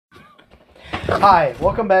Hi,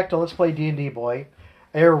 welcome back to Let's Play D&D, boy.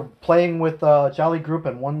 We're playing with a jolly group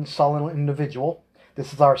and one solid individual.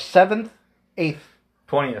 This is our 8th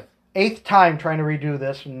time trying to redo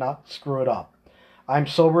this and not screw it up. I'm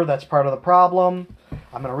sober, that's part of the problem.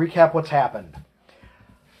 I'm going to recap what's happened.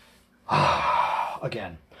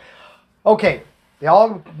 Again. Okay, they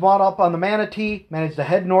all brought up on the Manatee, managed to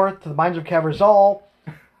head north to the mines of Cavarzal.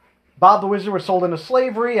 Bob the Wizard was sold into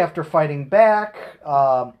slavery after fighting back.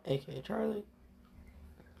 A.K.A. Charlie.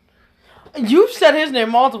 You've said his name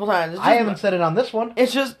multiple times. I haven't said it on this one.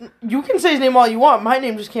 It's just, you can say his name all you want. My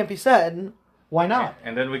name just can't be said. Why not?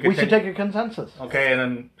 And then we should take a consensus. Okay, and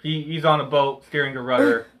then he's on a boat steering the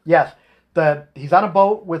rudder. Yes, he's on a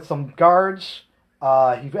boat with some guards.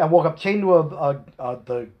 He woke up chained to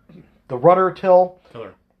the rudder tiller,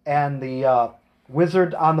 and the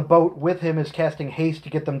wizard on the boat with him is casting haste to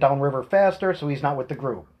get them downriver faster, so he's not with the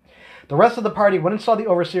group. The rest of the party went and saw the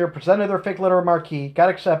overseer, presented their fake letter of marquee, got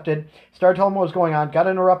accepted, started telling what was going on, got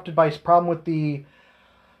interrupted by his problem with the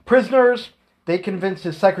prisoners. They convinced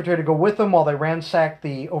his secretary to go with them while they ransacked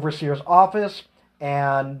the overseer's office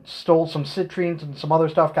and stole some citrines and some other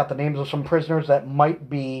stuff, got the names of some prisoners that might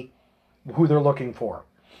be who they're looking for.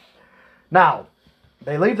 Now,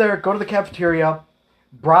 they leave there, go to the cafeteria,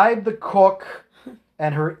 bribe the cook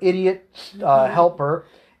and her idiot helper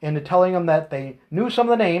into telling them that they knew some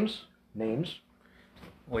of the names.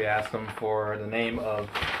 We asked them for the name of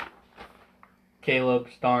Caleb,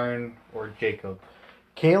 Starn, or Jacob.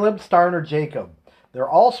 Caleb, Starn, or Jacob. They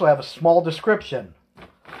also have a small description.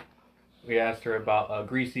 We asked her about a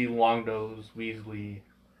greasy, long-nosed, Weasley...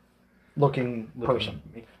 Looking person.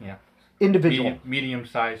 Yeah. Individual.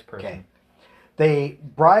 Medium-sized person. Okay. They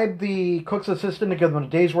bribed the cook's assistant to give them a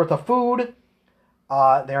day's worth of food.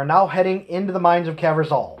 They are now heading into the mines of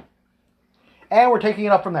Cavarzal. And we're taking it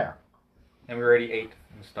up from there. And we already ate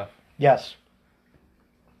and stuff. Yes.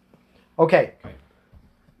 Okay.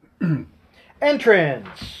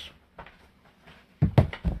 Entrance.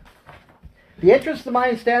 The entrance to the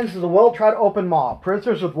mine stands as a well-trod open maw.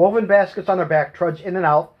 Prisoners with woven baskets on their back trudge in and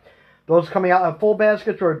out. Those coming out have full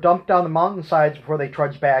baskets or are dumped down the mountainsides before they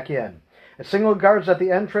trudge back in. A single guards at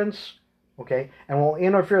the entrance, and will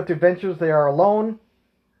interfere with the adventures. They are alone.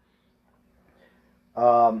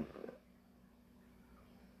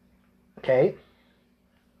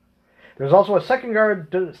 There's also a second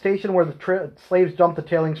guard station where the slaves dump the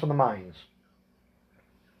tailings from the mines.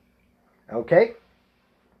 Okay.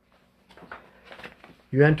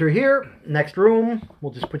 You enter here. Next room.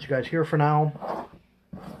 We'll just put you guys here for now.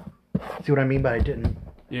 See what I mean by I didn't?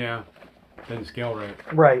 Yeah. Didn't scale right.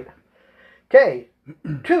 Right. Okay.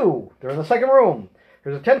 2. They're in the second room.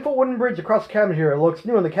 There's a 10-foot wooden bridge across the chasm here. It looks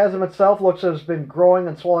new, and the chasm itself looks as it's been growing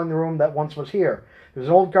and swallowing the room that once was here. There's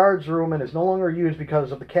an old guard's room, and is no longer used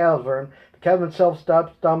because of the cavern. The cavern itself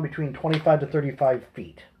stops down between 25 to 35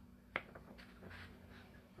 feet.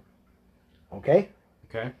 Okay?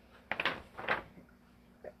 Okay.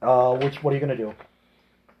 What are you going to do?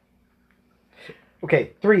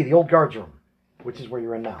 Okay, 3, the old guard's room, which is where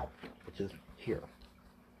you're in now, which is here.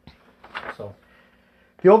 So,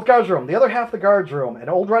 the old guard's room. The other half of the guard's room. An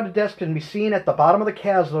old rotted desk can be seen at the bottom of the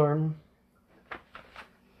chasm,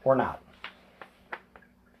 or not.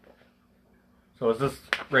 so is this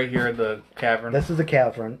right here the cavern? This is the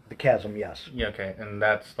chasm, yes. Yeah, okay, and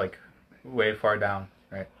that's like way far down,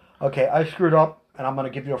 right? Okay, I screwed up, and I'm going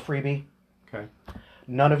to give you a freebie. Okay.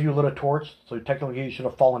 None of you lit a torch, so technically you should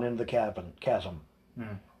have fallen into the chasm.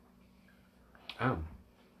 Mm. Oh.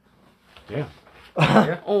 Yeah.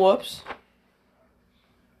 Yeah. Oh, whoops.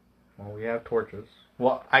 Well, we have torches.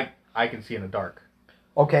 Well, I can see in the dark.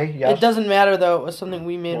 Okay, yes. It doesn't matter, though. It was something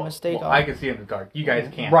we made a mistake on. I can see in the dark. You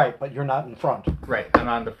guys can't. Right, but you're not in front. Right, I'm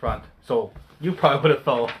on the front. So, you probably would have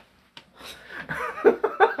fell.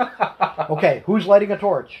 Okay, who's lighting a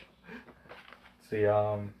torch? See,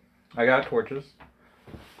 I got torches.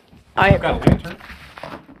 I Got a lantern.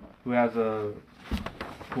 Who has a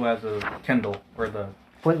Kindle or the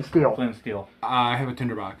Flint and steel. flint and steel? I have a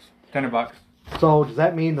tinderbox. Tinderbox. So does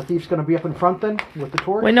that mean the thief's going to be up in front then with the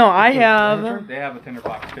torch? Wait, no, I have... They have a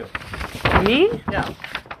tinderbox too. Me? Yeah.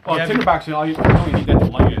 Well, Yeah, a tinderbox, you only need that to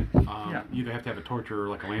light it. Yeah. You either have to have a torch or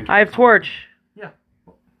like a lantern. I have torch. Yeah.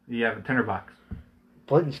 You have a tinderbox.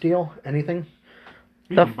 Flint and steel? Anything?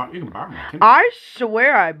 You can borrow my tinderbox. I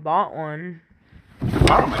swear I bought one.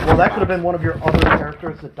 Borrow my Well, that could have tinderbox been one of your other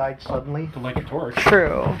characters that died suddenly. to light a torch.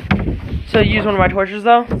 True. So you use one of my torches,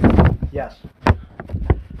 though? Yes.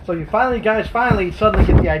 So you guys finally suddenly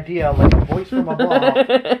get the idea, like a voice from above.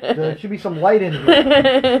 There should be some light in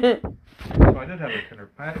here. So I did have a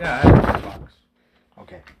tinderbox. Yeah, I have a tinderbox.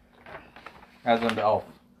 Okay. As in the elf.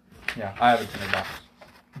 Yeah, I have a tinderbox.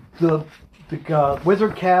 The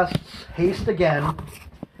wizard casts haste again,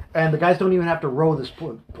 and the guys don't even have to row this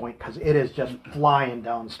point because it is just flying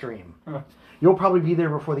downstream. You'll probably be there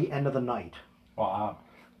before the end of the night. Wow.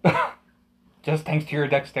 Just thanks to your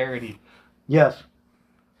dexterity. Yes.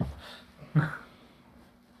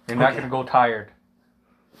 You're not going to go tired.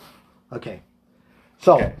 Okay.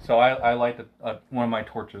 So I light one of my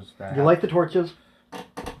torches. You light the torches.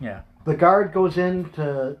 Yeah. The guard goes in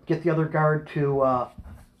to get the other guard to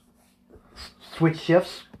switch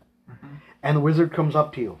shifts, and the wizard comes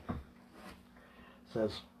up to you.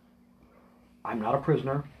 Says, "I'm not a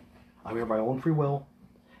prisoner. I'm here by my own free will.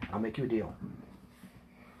 I'll make you a deal.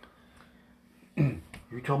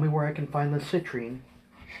 You tell me where I can find the citrine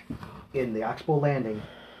in the Oxbow Landing,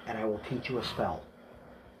 and I will teach you a spell."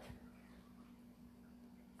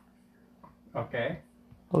 Okay.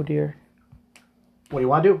 Oh dear. What do you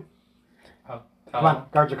want to do? I'll tell Come on, him.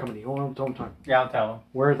 guards are coming to you. Don't time. Yeah, I'll tell him.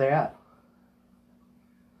 Where are they at?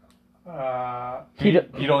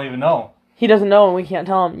 You don't even know. He doesn't know and we can't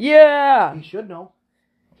tell him. Yeah! He should know.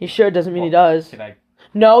 He should, doesn't mean he does. Can I?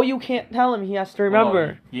 No, you can't tell him. He has to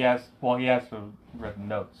remember. He has. Well, he has to read the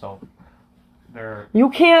notes, so they're. You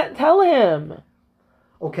can't tell him.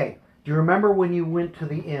 Okay. Do you remember when you went to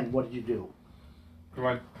the inn? What did you do? We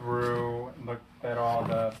went through, looked at all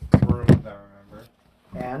the rooms. I remember.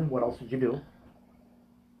 And what else did you do?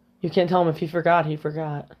 You can't tell him if he forgot, he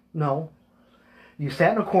forgot. No. You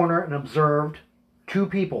sat in a corner and observed two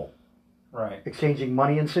people Right. exchanging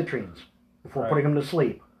money and citrines before Right. putting them to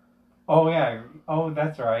sleep. Oh yeah. Oh,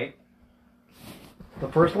 that's right. The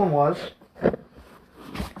first one was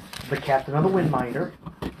the captain of the Windminder.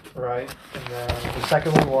 Right. And then The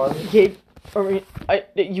second one was Gabe,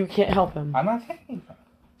 you can't help him. I'm not saying anything.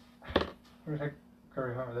 I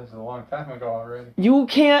remember this is a long time ago already. You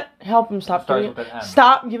can't help him. Starts with an M.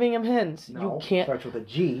 Stop giving him hints. no, You can't. starts with a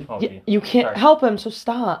G. Oh, You can't Sorry. help him, so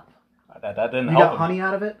stop. That didn't You help. got him. honey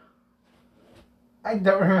out of it? I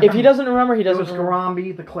don't remember. If he doesn't remember, he It doesn't was remember.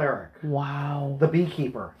 Garambi the cleric, Wow. the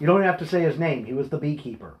beekeeper. You don't even have to say his name. He was the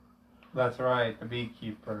beekeeper. That's right, the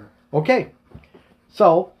beekeeper. Okay.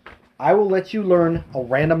 So, I will let you learn a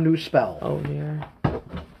random new spell. Oh dear.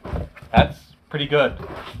 That's pretty good.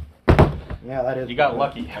 Yeah, that is. You got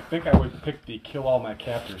lucky. I think I would pick the kill all my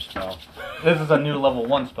captors spell. This is a new level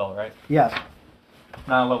 1 spell, right? Yes.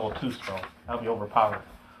 Not a level 2 spell. That'll be overpowered.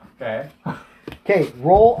 Okay. Okay,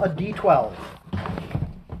 roll a d12.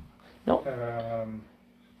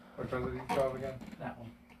 Which one's the D12 again? That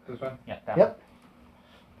one. This one? Yeah, that Yep.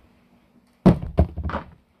 one.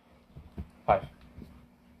 5.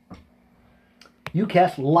 You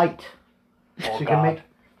cast light. Oh, so you God.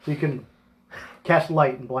 can cast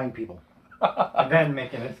light and blind people. And then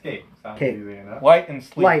make an escape. Sounds Okay. easy enough. Light and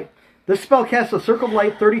sleep. Light. This spell casts a circle of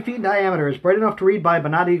light 30 feet in diameter. Is bright enough to read by, but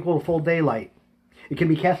not equal to full daylight. It can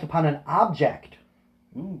be cast upon an object.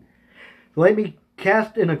 Ooh. The light be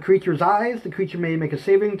cast in a creature's eyes. The creature may make a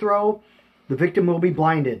saving throw. The victim will be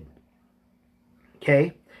blinded.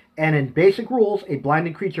 Okay? And in basic rules, a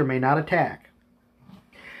blinded creature may not attack.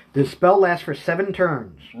 This spell lasts for 7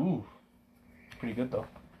 turns. Ooh. Pretty good, though.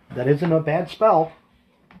 That isn't a bad spell.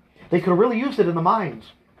 They could have really used it in the mines.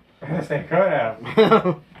 Yes, they could have.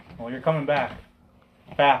 No, Well, you're coming back.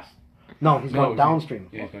 Fast. he's going downstream.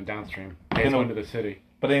 Yeah, he's going downstream. He's He's gonna- going to the city.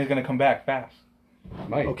 But then he's going to come back fast.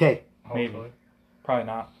 Might. Okay. Maybe. Probably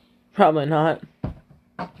not. Probably not.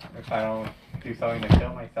 If I don't do something to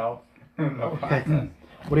kill myself. No Okay.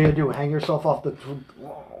 What are you going to do? Hang yourself off the...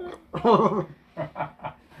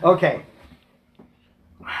 Okay.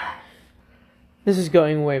 This is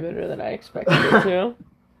going way better than I expected it to.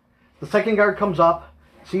 The second guard comes up,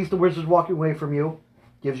 sees the wizards walking away from you,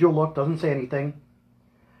 gives you a look, doesn't say anything.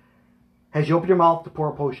 Has you open your mouth to pour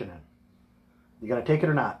a potion in. You going to take it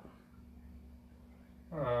or not?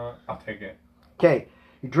 I'll take it. Okay.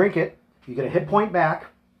 You drink it, you get a hit point back,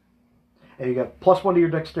 and you get +1 to your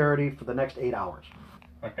dexterity for the next 8 hours.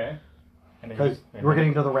 Okay. And then Because we're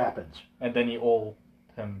getting to the rapids. And then you owe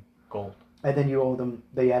him gold. And then you owe them,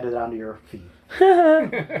 they add it onto your fee.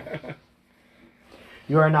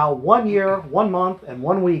 You are now 1 year, 1 month, and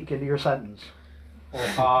 1 week into your sentence.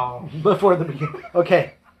 Wow. Before the beginning.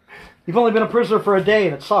 Okay. You've only been a prisoner for a day,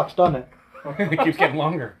 and it sucks, doesn't it? It keeps getting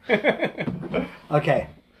longer. Okay.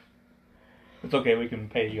 It's okay, we can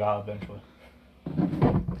pay you out eventually.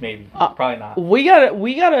 Maybe. Probably not. We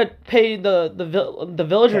gotta pay the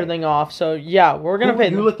villager Okay. thing off. So yeah, we're gonna pay.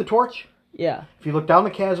 You lit the torch? Yeah. If you look down the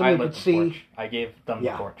chasm, I you lit can the see... torch. I gave them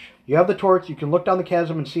Yeah. the torch. You have the torch. You can look down the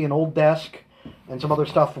chasm and see an old desk and some other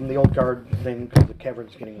stuff from the old guard thing because the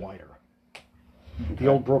cavern's getting wider. The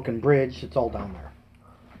old broken bridge, it's all down there.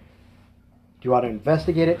 Do you want to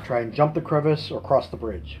investigate it, try and jump the crevice, or cross the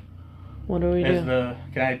bridge? What do we do? Can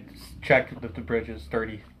I check that the bridge is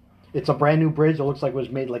sturdy? It's a brand new bridge. It looks like it was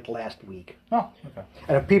made like last week. Oh, okay.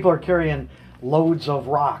 And if people are carrying loads of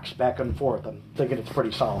rocks back and forth, I'm thinking it's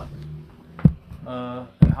pretty solid. And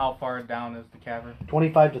how far down is the cavern?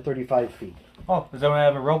 25 to 35 feet. Oh, does anyone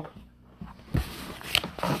have a rope?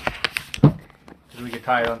 Did we get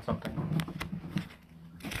tied on something?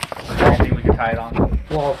 Is there anything we could tie it on?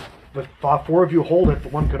 Well, if four of you hold it, the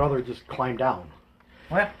one could other just climb down.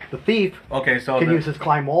 What? The thief can use his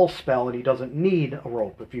climb wall spell, and he doesn't need a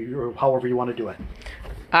rope if you, or however you want to do it.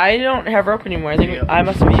 I don't have rope anymore. I think I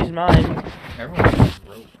must have used mine. Everyone has a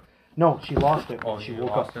rope. No, she lost it. Oh, she you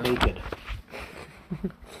woke lost up it? naked.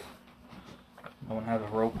 No one has a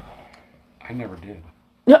rope. I never did.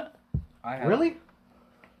 I have. Really?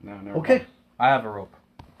 No, never. Okay. I have a rope.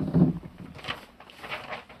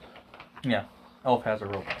 Yeah, Elf has a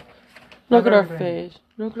rope. Look at her Everything. face.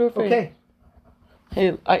 Look at her face. Okay.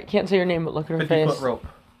 Hey, I can't say your name, but look at her 50 face. foot rope.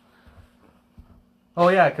 Oh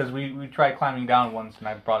yeah, because we tried climbing down once and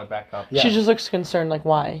I brought it back up. Yeah. She just looks concerned, like,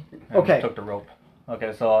 why? And Okay. Took the rope.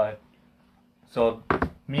 Okay, so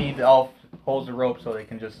the elf holds the rope so they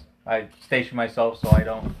can just I station myself so I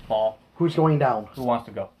don't fall. Who's going down? Who wants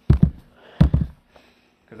to go?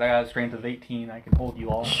 Because I got a strength of 18, I can hold you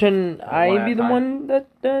all. Shouldn't One I at be a the time. one that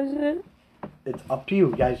does it? It's up to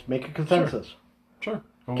you. Guys, make a consensus. Sure.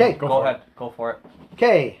 Okay. Go for it. ahead, go for it.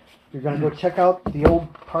 Okay. You're going to go check out the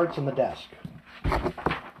old parts on the desk.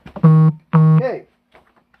 Okay.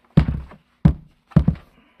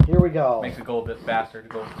 Here we go. Makes it go a bit faster to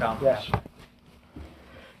go down. Yes.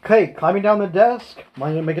 Okay, climbing down the desk. I'm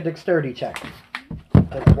going to make a dexterity check.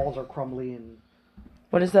 The walls are crumbly and...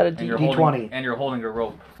 What is that, a And D? you're D20. holding, and you're holding a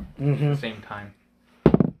rope at Mm-hmm. the same time.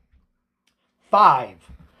 5.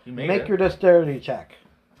 You made Make it. your dexterity check.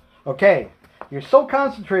 Okay. You're so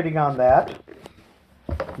concentrating on that,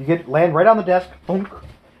 you land right on the desk, boom,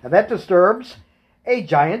 and that disturbs a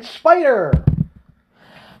giant spider.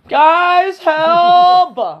 Guys,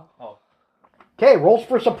 help! Oh. Okay, rolls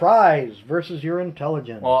for surprise versus your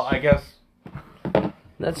intelligence. Well, I guess.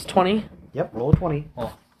 That's 20. Yep, roll a 20.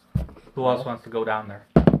 Well, who else wants to go down there?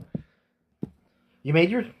 You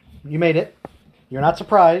made it. You're not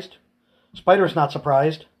surprised. Spider's not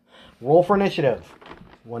surprised. Roll for initiative.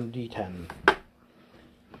 1d10.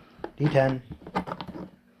 D10.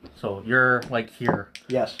 So you're like here.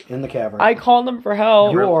 Yes, in the cavern. I called them for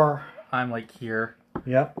help. You're... I'm like here.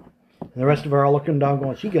 Yep. And the rest of are all looking down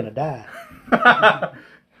going, she's gonna die.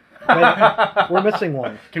 Wait, we're missing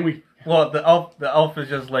one. Can we? Well, the elf is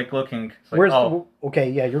just like looking. It's like, Where's oh, okay,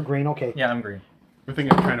 yeah, you're green, okay. yeah, I'm green. We're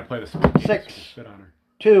thinking of trying to play the spin game. 6. Spit on her.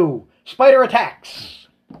 2. Spider attacks.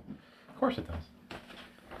 Of course it does.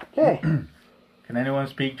 Okay. Can anyone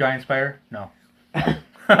speak giant spider? No.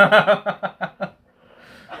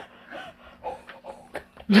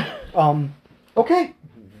 Okay.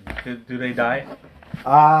 Do they die?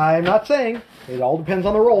 I'm not saying. It all depends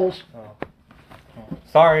on the rolls. Oh.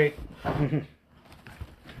 Sorry.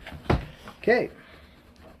 Okay.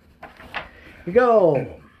 Here we go.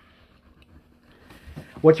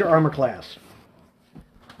 What's your armor class?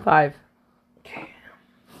 5.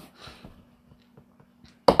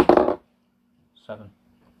 7.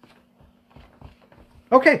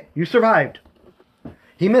 Okay, you survived.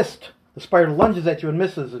 He missed. The spider lunges at you and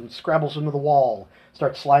misses and scrabbles into the wall.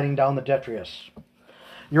 Starts sliding down the detritus.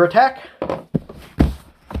 Your attack?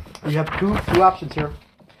 You have two options here.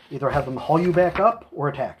 Either have them haul you back up or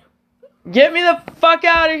attack. Get me the fuck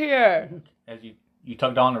out of here! As you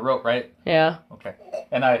tugged on the rope, right? Yeah. Okay.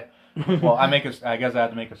 And I guess I have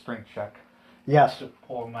to make a strength check Yes. to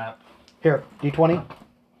pull a map. Here, D20.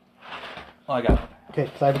 Oh, I got it. Okay,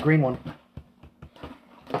 because I have a green one.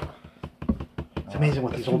 It's amazing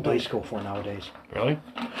what these old dice go for nowadays. Really?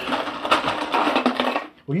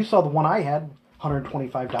 Well, you saw the one I had,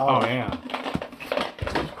 $125. Oh yeah.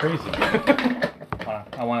 It's crazy.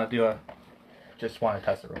 I want to do just want to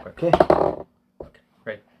test it real quick. Okay.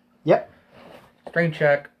 Great. Yep. Strength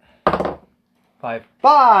check. 5.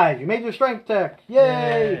 5. You made your strength check.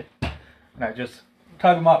 Yay. And I just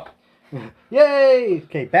tug him up. Yay.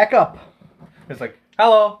 Okay, back up. It's like,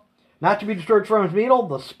 hello. Not to be disturbed from his meal,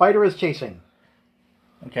 the spider is chasing.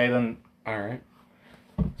 Okay, then. All right.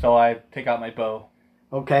 So I take out my bow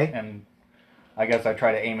Okay. and I guess I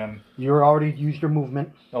try to aim him. You already used your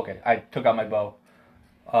movement. Okay, I took out my bow.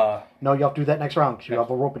 No, you have to do that next round because you have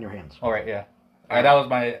a rope in your hands. All right, yeah. All right, that was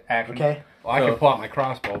my action. Okay. Well, I can pull out my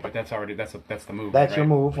crossbow, but that's the move. That's right? your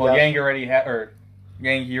move. Well, yes. Yang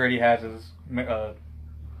already has his. In the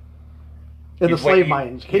he's slave waiting. mine,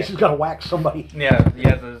 in case he's got to whack somebody. Yeah, he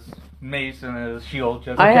has his mace and his shield.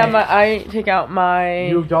 Just I take out my.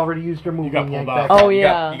 You've already used your move. You got and yanked pulled back out. Oh, You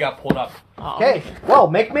yeah. you got pulled up. Oh. Okay, well,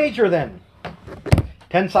 make major then.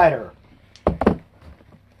 10-sider.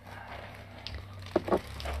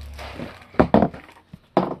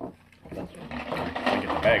 Get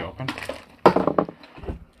the bag open.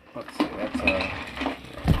 Let's see, that's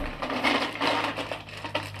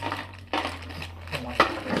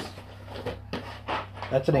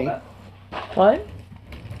That's an 8. What?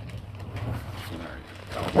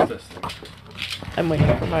 oh, what's this thing? I'm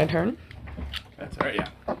waiting for my turn. That's alright, yeah.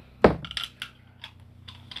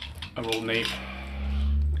 I rolled an 8.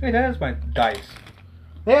 Hey, that is my dice.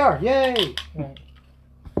 They are, yay! Well,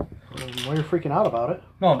 Why are you freaking out about it?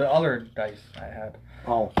 no, the other dice I had.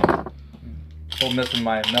 Oh, Still missing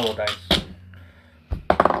my metal dice.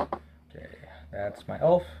 Okay, that's my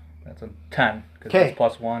elf. That's a 10 because Okay.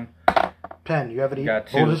 it's +1. 10. You have any Got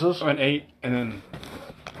 2. bonuses? So an 8, and then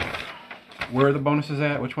where are the bonuses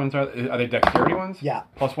at? Which ones are they dexterity ones? Yeah.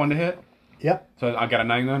 +1 to hit? Yep. So I got a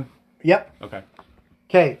 9 then? Yep. Okay.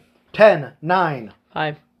 Okay, 10, 9.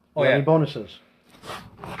 5. Oh, You have yeah. any bonuses?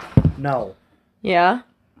 No. Yeah.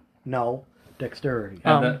 No. Dexterity.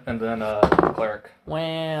 And then cleric.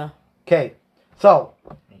 Wow. Okay, so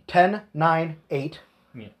 10, 9, 8.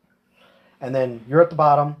 Yeah. And then you're at the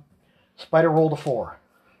bottom. Spider rolled a 4.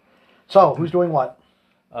 So, who's doing what?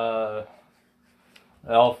 The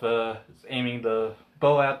elf is aiming the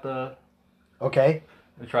bow at the. Okay,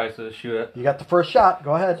 It tries to shoot it. you got the first shot.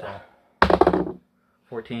 Go ahead.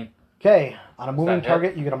 14. Okay, on a moving that hit?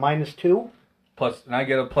 target, you get a -2. And I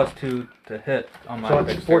get a +2 to hit on my So it's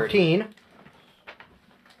dexterity. 14.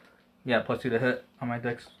 Yeah, +2 to hit on my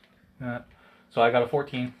dex. So I got a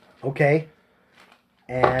 14. Okay.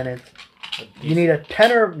 And it's you need a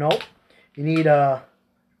 10 or nope. You need a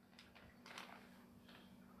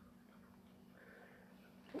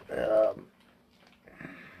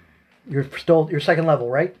you're second level,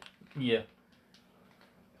 right? Yeah,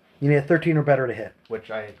 You need a 13 or better to hit. which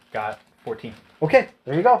I got 14. Okay,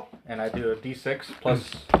 there you go. And I do a d6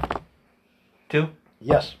 plus 2.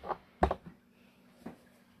 Yes.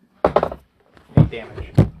 8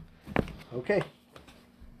 damage. Okay.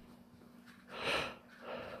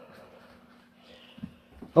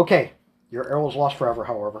 Okay. Your arrow's lost forever,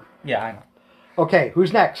 however. Yeah, I know. Okay,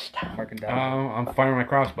 who's next? Marking down. I'm firing my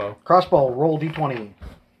crossbow. Crossbow, roll d20.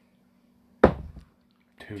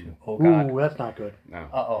 2. Oh, God. Ooh, that's not good. No.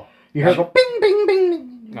 Uh-oh. You hear it go bing, bing,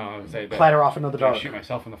 bing. No, I would say that. Clatter off into the Did I dark. shoot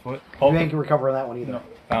myself in the foot? You ain't recovering that one either. No,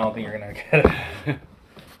 I don't think you're going to get it.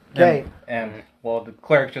 Okay. And, well, the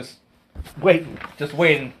cleric just Waiting.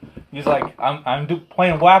 waiting. He's like, I'm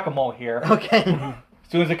playing whack-a-mole here. Okay. As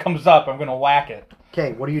soon as it comes up, I'm going to whack it.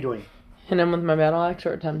 Okay, what are you doing? Hit him with my battle axe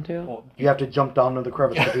or attempt to. Well, You have to jump down to the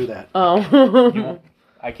crevice to do that. Oh.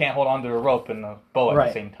 I can't hold on to the rope and the bow at Right.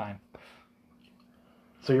 the same time.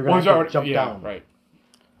 So you're going to have to jump down. Right.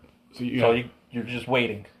 So You're just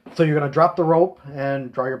waiting. So you're going to drop the rope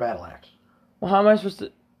and draw your battle axe. Well, how am I supposed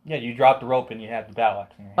to? Yeah, you drop the rope and you have the battle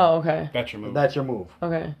axe in your hand. Oh, okay. that's your move. That's your move.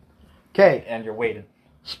 Okay. Okay, And you're waiting.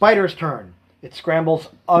 Spider's turn. It scrambles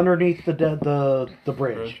underneath the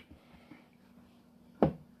bridge.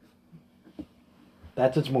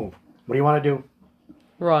 That's its move. What do you want to do?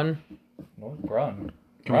 Run. No, run.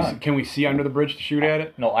 Can we see under the bridge to shoot at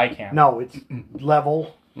it? No, I can't. No, it's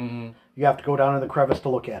level. Mm-hmm. You have to go down in the crevice to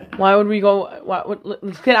look at it. Why would we go?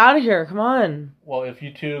 Let's get out of here. Come on. Well, if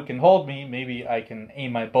you two can hold me, maybe I can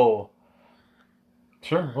aim my bow.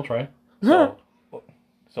 Sure, we'll try.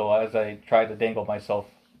 So as I try to dangle myself,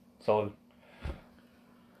 so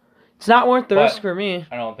It's not worth the But- risk for me.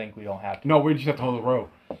 I don't think we don't have to. No, we just have to hold the rope.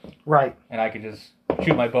 Right. And I could just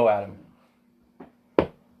shoot my bow at him.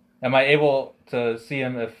 Am I able to see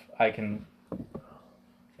him if I can?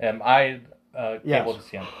 Am I Yes. able to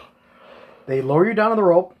see him? They lower you down on the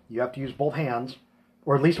rope. You have to use both hands,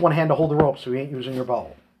 or at least one hand to hold the rope, so you ain't using your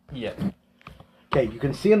bow. Yeah. Okay, you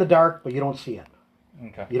can see in the dark, but you don't see it.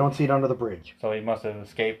 Okay. You don't see it under the bridge. So he must have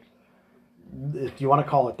escaped. If you want to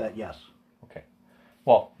call it that, yes. Okay.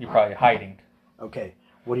 Well, you're probably hiding. Okay,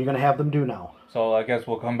 what are you going to have them do now? So I guess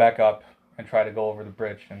we'll come back up and try to go over the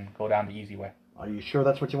bridge and go down the easy way. Are you sure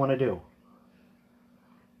that's what you want to do?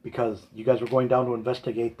 Because you guys were going down to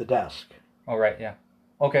investigate the desk. Oh right, yeah.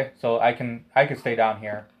 Okay, so I can stay down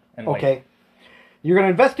here and wait. Okay. You're going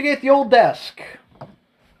to investigate the old desk.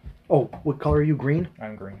 Oh, what color are you? Green?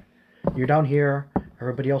 I'm green. You're down here.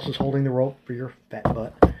 Everybody else is holding the rope for your fat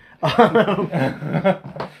butt.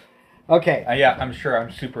 Okay. Yeah, I'm sure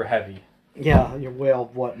I'm super heavy. Yeah, you're well,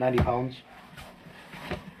 what, 90 pounds?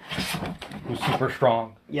 Who's super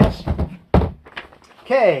strong. Yes.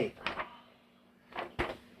 Okay.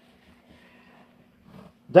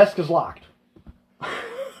 Desk is locked.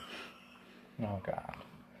 Oh god.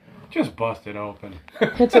 Just bust it open.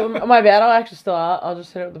 So my battle axe is still out. I'll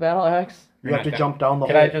just hit it with the battle axe. You have to jump down the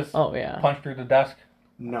Can hole. I just Oh, yeah. punch through the desk?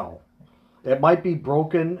 No. It might be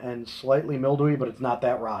broken and slightly mildewy, but it's not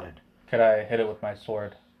that rotted. Could I hit it with my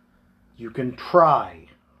sword? You can try.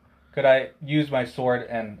 Could I use my sword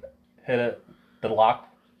and hit it, the lock?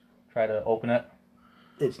 Try to open it?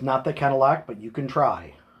 It's not that kind of lock, but you can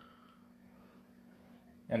try.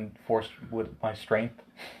 And force with my strength?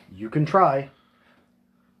 You can try.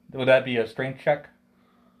 Would that be a strength check?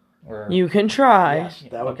 Or You can try. Yes,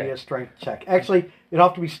 that would be Okay. a strength check. Actually, it'd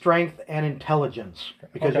have to be strength and intelligence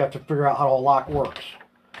because Okay. you have to figure out how a lock works.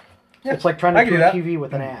 Yeah, It's like trying I to can turn a do that. TV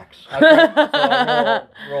with an axe. Okay, so I'll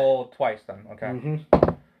roll twice then, okay? Mm-hmm.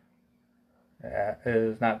 That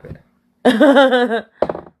is not good.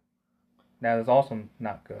 That is also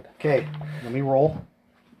not good. Okay, let me roll.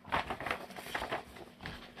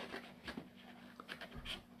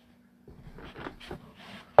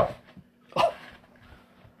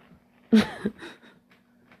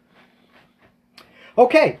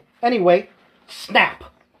 Okay, anyway, snap.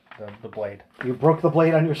 The blade. You broke the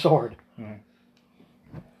blade on your sword. Mhm.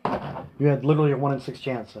 You had literally a 1 in 6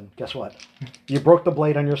 chance, and guess what? You broke the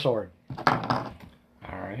blade on your sword.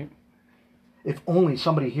 Alright. If only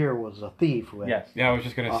somebody here was a thief who had Yes. Yeah, I was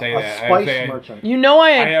just gonna say a that. spice I merchant. You know I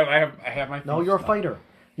I had... have my. No, thief you're a stuff. fighter.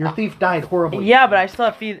 Your thief died horribly. Yeah, but I still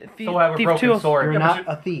have thief Still have a thief broken 2. sword. You're Yeah, not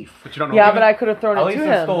a thief. But you don't know. Yeah, either? but I could have thrown At it least to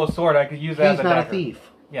I him. stole a sword. I could use that He's as a not a dagger.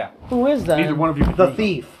 thief. Yeah. Who is that? Neither one of you. could The use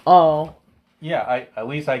thief. Oh. Yeah, at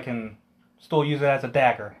least I can still use it as a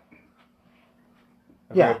dagger.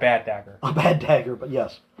 A Yeah. very bad dagger. A bad dagger, but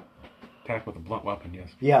yes. them. Attack with a blunt weapon. Yes.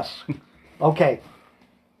 Yes. Okay.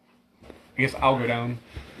 I guess I'll go down.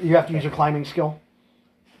 You have to use your climbing skill.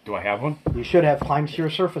 Do I have one? You should have climbed sheer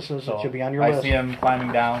surfaces. So It should be on your I list. see him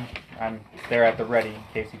climbing down. I'm there at the ready in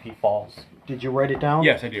case if he falls. Did you write it down?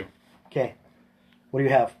 Yes, I do. Okay. What do you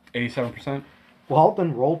have? 87%. Well,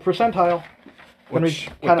 then roll percentile. Then Which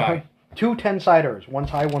we kind of die? 2 10-siders. One's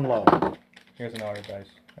high, one low. Here's another dice.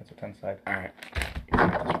 That's a 10 side. All right. This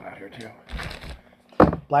one out here too.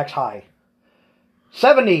 Black's high.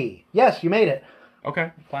 70. Yes, you made it.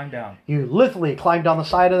 Okay. Climb down. You lithely climb down the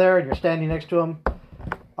side of there, and you're standing next to him.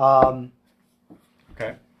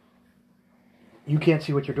 Okay. You can't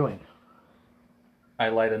see what you're doing. I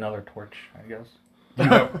light another torch, I guess.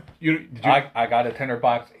 Did you? I got a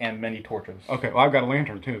tinderbox and many torches. Okay. Well, I've got a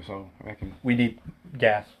lantern too, so I can. We need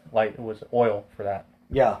gas. Light. It was oil for that.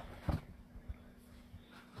 Yeah.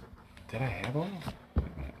 Did I have oil?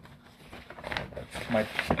 That's my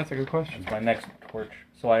That's a good question. my next torch.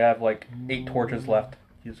 So I have like 8 torches left.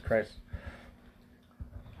 Jesus Christ.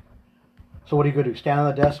 So what are you going to do? Stand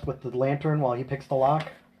on the desk with the lantern while he picks the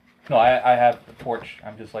lock? No, I have a torch.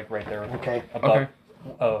 I'm just like right there Okay.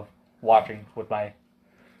 above, watching with my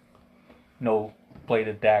no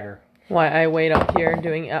bladed dagger. Why I wait up here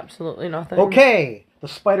doing absolutely nothing. Okay. The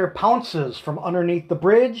spider pounces from underneath the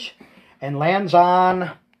bridge and lands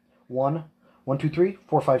on 1, 2, 3,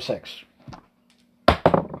 4, 5, 6.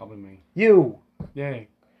 Probably me. You. Yay.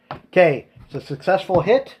 Okay. It's a successful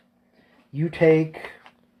hit. You take...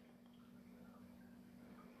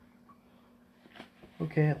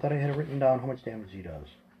 Okay, I thought I had it written down how much damage he does.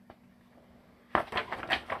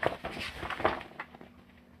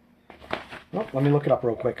 Nope, let me look it up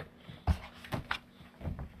real quick.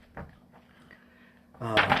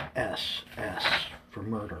 S for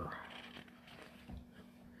murder.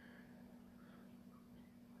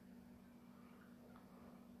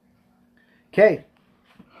 Okay.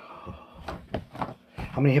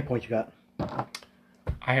 How many hit points you got?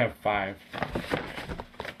 I have 5.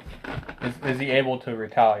 Is he able to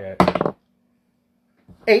retaliate?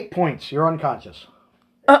 8 points. You're unconscious.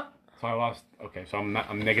 So I lost. Okay, so I'm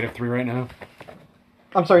 -3 right now.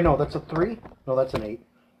 I'm sorry, no, that's a 3? No, that's an 8.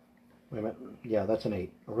 Wait a minute. Yeah, that's an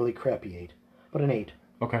 8. A really crappy 8. But an 8.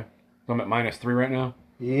 Okay. So I'm at -3 right now.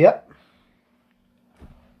 Yep.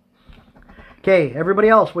 Okay, everybody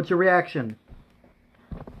else, what's your reaction?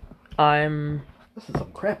 I'm This is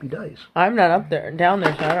some crappy dice. not up there, down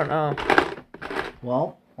there, so I don't know.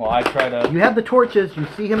 Well, Well, I try to. you have the torches. You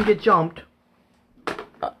see him get jumped.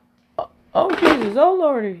 Oh Jesus! Oh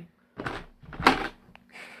Lordy!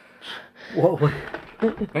 What?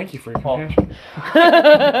 Thank you for your Well, compassion.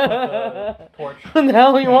 torch. What the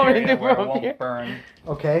hell you want me to area do where it from won't here? burn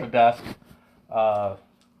the Okay. desk,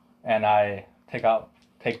 and I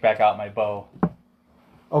take back out my bow.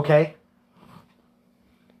 Okay.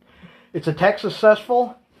 Its attack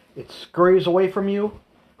successful. It scurries away from you.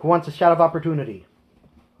 Who wants a shot of opportunity?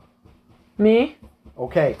 Me?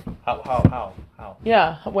 Okay. How?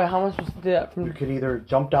 Yeah. Wait, how am I supposed to do that? You could either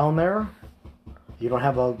jump down there. You don't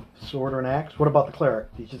have a sword or an axe. What about the cleric?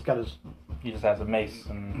 He's just got his... He just has a mace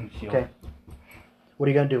and shield. Okay. What are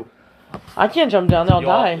you going to do? I can't jump down there. I'll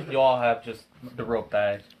die. You all have just the rope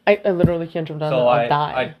that I literally can't jump down there. I'll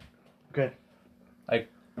die. Good.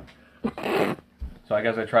 So I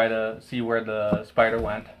guess I try to see where the spider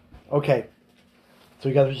went. Okay. So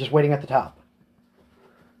you guys are just waiting at the top.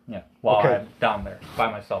 Yeah. While Okay. I'm down there by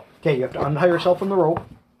myself. Okay, you have to untie yourself from the rope.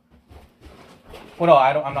 Well, no,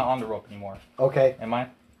 I don't. I'm not on the rope anymore. Okay. Am I?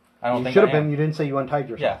 I don't You think should I have am. been. You didn't say you untied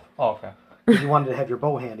Yeah. yourself. Oh, okay. You wanted to have your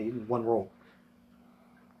bow handy in one rope.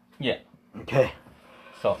 Yeah. Okay.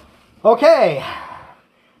 So. Okay.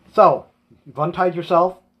 So, you've untied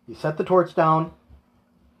yourself. You set the torch down.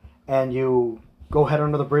 And you go head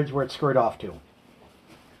under the bridge where it's scurried off to.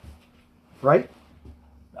 Right?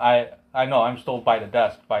 I know. I'm still by the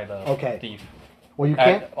desk by the thief. Well, you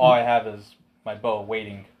can't... All I have is my bow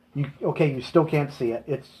waiting. You still can't see it.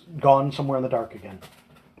 It's gone somewhere in the dark again.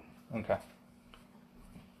 Okay.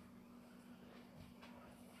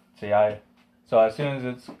 See, so as soon as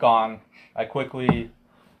it's gone, I quickly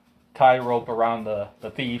tie rope around the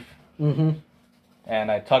thief. Mm-hmm.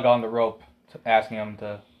 And I tug on the rope, asking him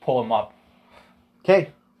to pull him up. Okay.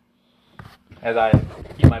 As I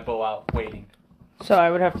keep my bow out, waiting. So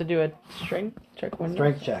I would have to do a strength check.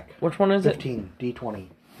 Strength check. Which one is 15, D20.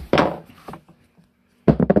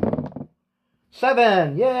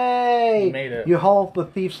 7! Yay! You made it. You haul the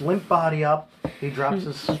thief's limp body up. He drops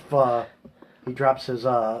his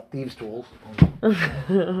thieves' tools.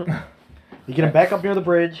 You get him back up near the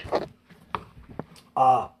bridge.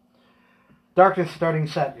 Darkness starting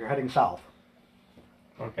to set. You're heading south.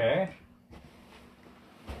 Okay.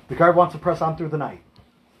 The guard wants to press on through the night.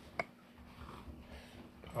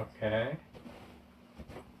 Okay.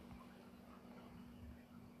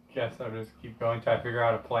 Guess I'll just keep going till I figure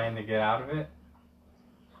out a plan to get out of it.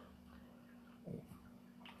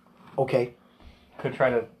 Okay. Could try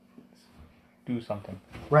to do something.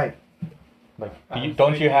 Right. Like,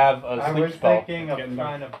 don't you have a I sleep was spell? thinking of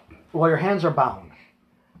trying to... Well, your hands are bound.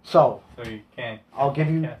 So, So you can't... I'll give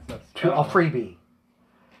you cast a a spell. freebie.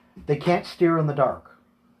 They can't steer in the dark.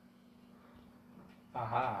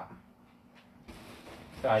 Aha.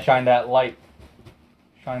 So I Shine that light.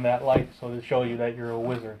 Shine that light so to show you that you're a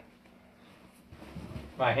wizard.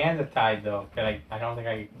 My hands are tied though. I don't think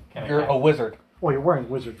I can. You're a wizard. Well, you're wearing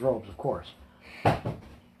wizard's robes, of course.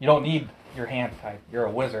 You don't need your hands tied. You're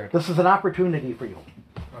a wizard. This is an opportunity for you.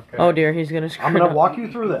 Okay. Oh dear, he's gonna screw I'm going it to up. walk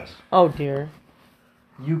you through this. Oh dear.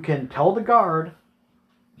 You can tell the guard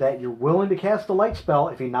that you're willing to cast a light spell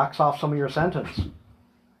if he knocks off some of your sentence.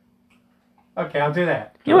 Okay, I'll do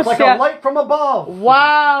that. You know It's like what's a light from above.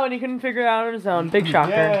 Wow, and he couldn't figure it out on his own. Big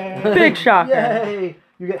shocker. Yay. Big shocker. Yay!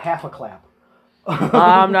 You get half a clap.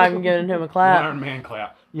 I'm not even giving him a clap. One-armed man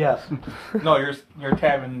clap. Yes. No, you're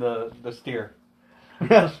tabbing the steer.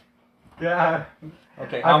 Yes. Yeah.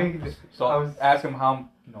 Okay. I mean, so I was- ask him how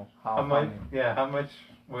How much? Yeah. How much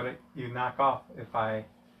would you knock off if I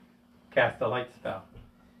cast a light spell?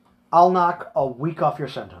 I'll knock a week off your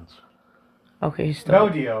sentence. Okay, he's still. No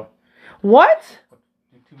deal. What?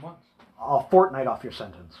 2 months. A fortnight off your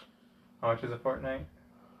sentence. How much is a fortnight?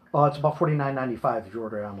 Oh, it's about $49.95 if you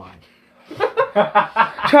order it online.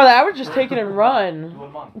 Charlie, I would just take it and run. Do a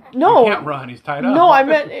month. No. He can't run. He's tied up. No, I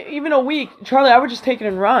meant even a week. Charlie, I would just take it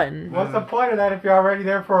and run. What's the point of that if you're already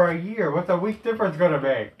there for a year? What's a week difference gonna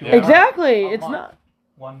make? Yeah. Exactly. A It's month. not.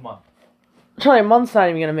 1 month. Charlie, a month's not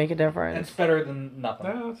even gonna make a difference. It's better than nothing.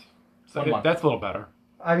 That's, 1 month. that's a little better.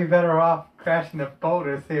 I'd be better off crashing the boat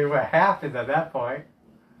and see what happens at that point.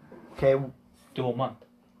 Okay, Do a month.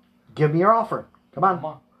 give me your offer. Come A on.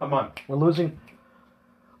 month. A month. We're losing.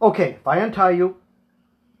 Okay, if I untie you,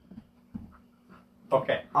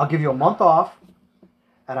 Okay. I'll give you a month off,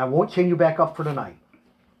 and I won't chain you back up for tonight.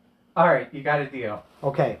 Alright, you got a deal.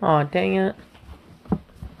 Okay. Oh, dang it.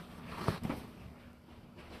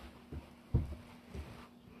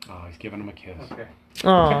 Oh, he's giving him a kiss. Okay.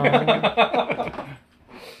 Oh.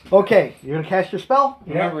 Okay, you're going to cast your spell?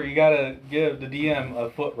 Remember, you gotta give the DM a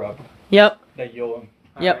foot rub Yep. that you owe him.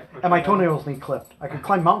 Yep. Alright, And my toenails need clipped. I can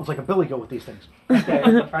climb mountains like a billy goat with these things. Okay,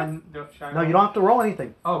 try and shine No, you don't have to roll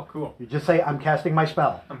anything. Oh, cool. You just say, I'm casting my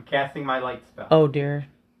spell. I'm casting my light spell. Oh dear.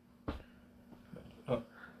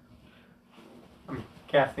 I'm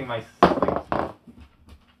casting my sleep spell.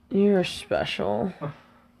 You're special.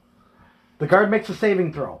 The guard makes a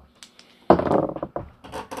saving throw.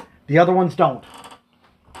 The other ones don't.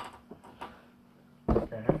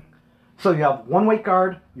 Okay. So you have one weight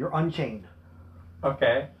guard, you're unchained.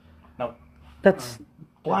 Okay. That's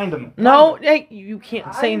Blind him. No, hey, you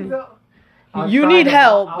can't say. You need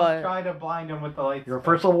help, I'll but try to blind him with the lights. You're a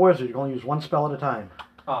first level wizard. You can only use one spell at a time.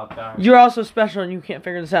 Oh, darn. you're also special and you can't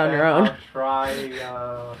figure this out on your own. I'll try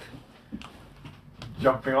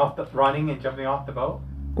running and jumping off the boat.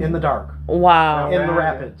 In the dark. Wow. In the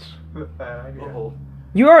rapids. Bad idea. Uh-oh.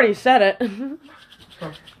 You already said it.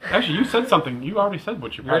 Actually, you said something. You already said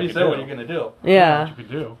what you You already could said do. what you're gonna do. What Yeah. you could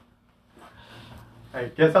do. I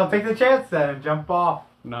guess I'll take the chance then and jump off.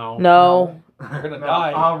 No. No. You're gonna No,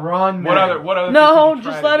 die. I'll run. What then. other? No, things did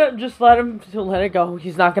you just try let to him. Just let him. Let it go.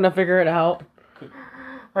 He's not gonna figure it out.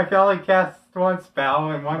 I can only cast one spell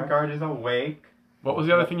and one guard is awake. do? What was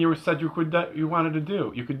the other thing you said you wanted to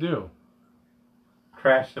do? You could do.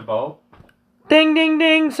 Crash the boat. Ding, ding,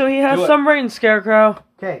 ding. So he has Do it. some brain, Scarecrow.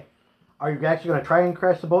 Okay. Are you actually going to try and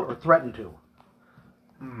crash the boat or threaten to?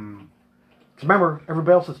 Hmm. 'Cause remember,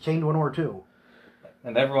 everybody else is chained to an oar too.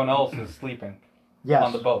 And everyone else is sleeping Yes.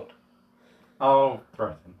 on the boat. Oh,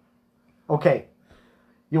 threaten. Okay.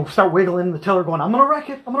 You'll start wiggling the tiller going, I'm going to wreck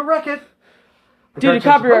it. I'm going to wreck it. The Due guard to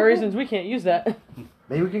says, copyright "Oh, reasons, we can't use that.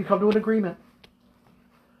 Maybe we can come to an agreement.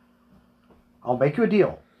 I'll make you a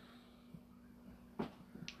deal.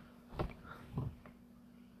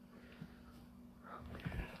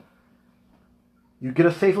 You get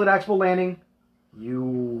a safely accessible landing.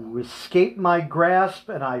 You escape my grasp,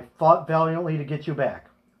 and I fought valiantly to get you back.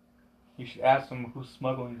 You should ask them who's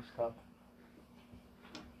smuggling stuff.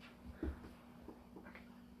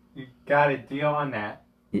 You got a deal on that.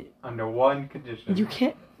 Under one condition. You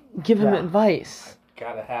can't give him Yeah. advice.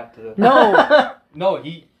 Gotta have to. No. No,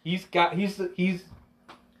 he's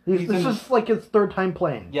This is like his third time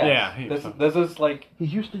playing. yes. Yeah, This is like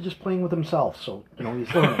He's used to just playing with himself, so,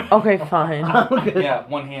 he's learning. Okay, fine. Okay. yeah,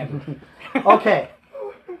 one handed. Okay.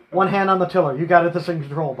 One hand on the tiller. You got it this in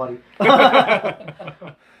control, buddy.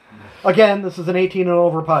 Again, this is an 18 and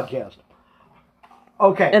over podcast.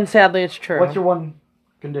 Okay. And sadly, it's true. What's your one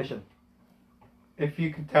condition? If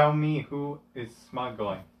you could tell me who is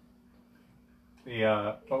smuggling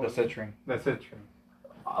the citrine. The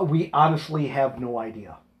citrine. We honestly have no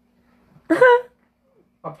idea.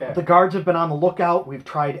 Okay. The guards have been on the lookout. We've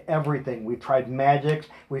tried everything. We've tried magics.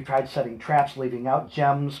 We've tried setting traps, leaving out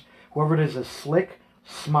gems. Whoever it is slick,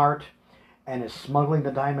 smart, and is smuggling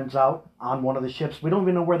the diamonds out on one of the ships. We don't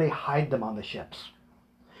even know where they hide them on the ships.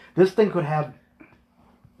 This thing could have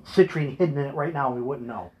citrine hidden in it right now and we wouldn't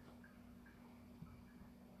know.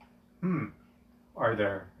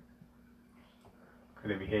 Could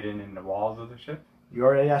they be hidden in the walls of the ship? You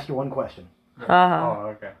already asked your one question. Uh-huh. Oh,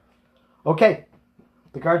 okay. Okay.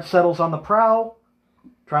 The guard settles on the prow,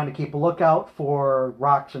 trying to keep a lookout for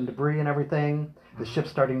rocks and debris and everything. The ship's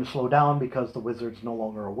starting to slow down because the wizard's no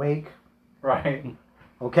longer awake. Right.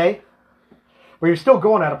 Okay? But you're still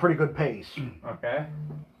going at a pretty good pace. Okay.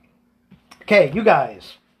 Okay, you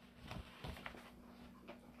guys.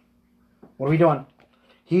 What are we doing?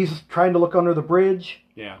 He's trying to look under the bridge.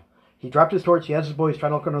 Yeah. He dropped his torch. He has his bow. He's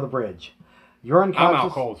trying to look under the bridge. You're unconscious. I'm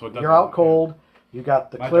out cold, so it doesn't You're out matter. cold. You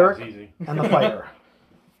got the My cleric job's easy. and the fighter.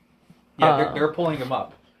 Yeah, they're pulling him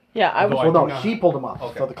up. Yeah, I was. Although Well, I no, do not- she pulled him up.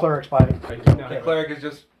 Okay. So the cleric's by. I do not The have- cleric is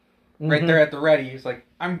just right there at the ready. He's like,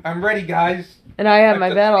 I'm ready, guys. And I have Like my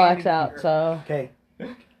the battle training axe out, here. so. Okay.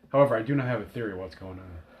 However, I do not have a theory of what's going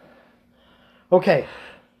on. Okay.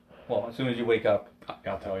 Well, as soon as you wake up.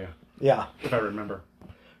 I'll tell you Yeah. if I remember.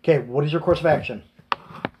 Okay, what is your course of action?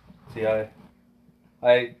 See, I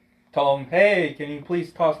tell him, hey, can you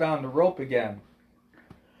please toss down the rope again?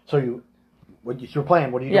 So you're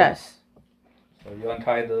playing, what are you Yes. So you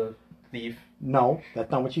untie the thief. doing? No, that's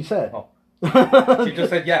not what she said. Oh. She just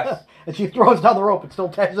said yes. And she throws down the rope and still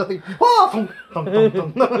attaches the thing. Oh! Thump, thump,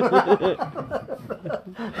 thump,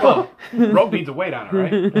 thump. Well, rope needs a weight on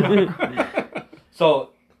it, right? So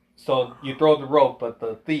you throw the rope, but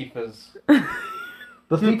the thief is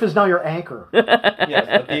The thief is now your anchor.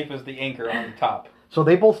 yes, the thief is the anchor on top. So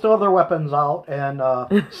they both still have their weapons out, and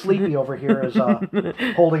Sleepy over here is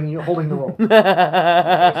holding the rope.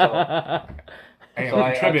 So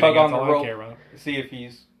I tug on the rope, see if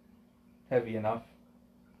he's heavy enough,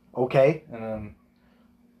 Okay. and then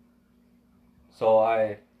so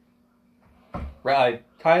I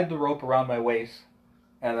tied the rope around my waist,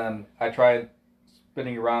 and then I tried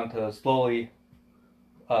spinning around to slowly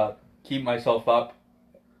keep myself up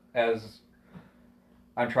as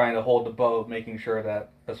I'm trying to hold the bow, making sure that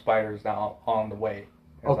the spider's now on the way.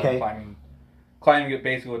 As Okay. I'm climbing it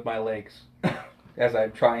basically with my legs as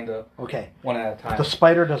I'm trying to Okay. one at a time. The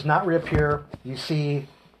spider does not reappear. You see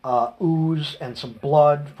ooze and some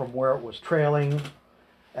blood from where it was trailing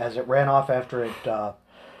as it ran off after it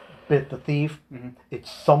bit the thief. Mm-hmm. It's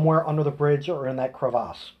somewhere under the bridge or in that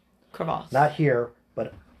crevasse. Crevasse. Not here,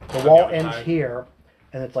 but the On wall the other ends side. here,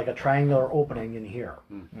 and it's like a triangular opening in here.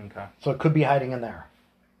 Okay. So it could be hiding in there.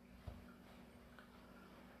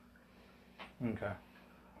 Okay.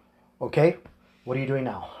 Okay? What are you doing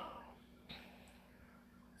now?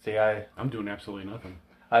 See, I'm doing absolutely nothing.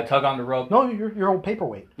 I tug on the rope No, you're your old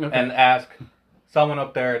paperweight. Okay. and ask someone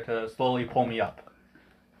up there to slowly pull me up.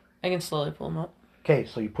 I can slowly pull him up. Okay,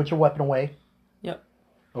 so you put your weapon away. Yep.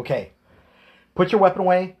 Okay. Put your weapon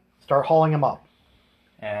away. Start hauling him up.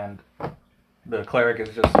 And the cleric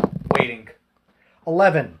is just waiting.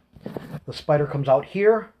 11. The spider comes out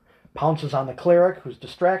here, pounces on the cleric, who's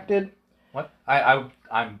distracted, What?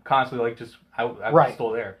 I'm constantly like just I'm Right.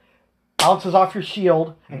 still there. bounces off your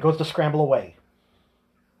shield, and goes to scramble away.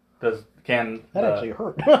 Can That actually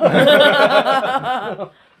hurt.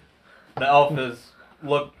 the elf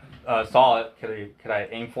saw it? Could I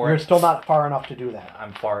aim for You're it? still not far enough to do that.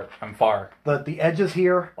 I'm far. The edge is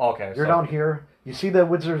here. Okay. You're down here. You see the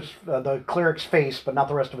wizard's, the cleric's face, but not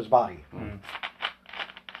the rest of his body.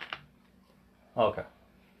 Okay.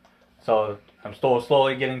 So I'm still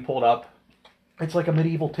slowly getting pulled up. It's like a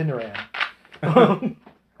medieval Tinder ad.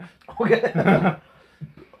 Okay.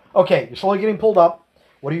 Okay, you're slowly getting pulled up.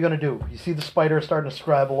 What are you going to do? You see the spider starting to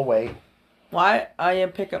scrabble away. Why? I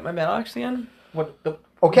pick up my battle axe again? What? The,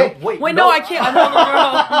 Okay. No, Wait, no, I can't. I'm on the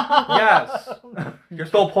ground. Yes. You're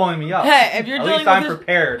still pulling me up. Hey, if you're At dealing least I'm with his,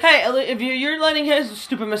 prepared. Hey, if you're letting his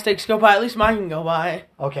stupid mistakes go by, at least mine can go by.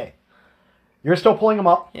 Okay. You're still pulling him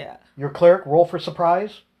up. Yeah. Your cleric, roll for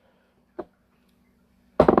surprise.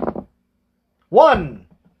 1.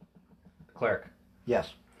 Cleric.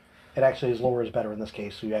 Yes. It actually is lower is better in this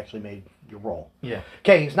case, so you actually made your roll. Yeah.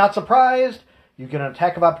 Okay, he's not surprised. You get an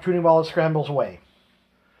attack of opportunity while it scrambles away.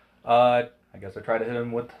 I guess I try to hit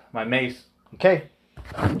him with my mace. Okay.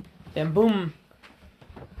 And boom.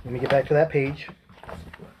 Let me get back to that page.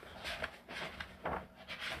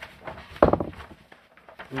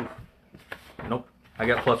 Ooh. Nope. I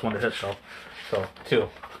got +1 to hit though. So 2.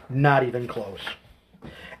 Not even close.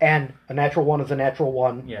 And a natural 1 is a natural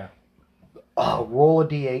 1. Yeah. Roll a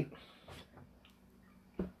d8.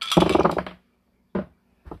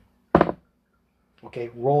 Okay,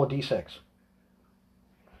 roll a d6.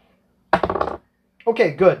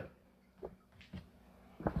 Okay, good.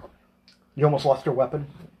 You almost lost your weapon.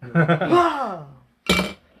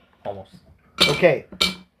 Almost. Okay,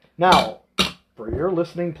 now, for your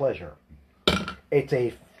listening pleasure, it's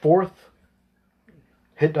a 4th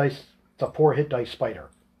hit dice. It's a 4 hit dice spider.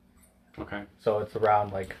 Okay. So it's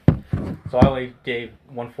around like. So I only gave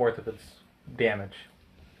 1/4 of its damage.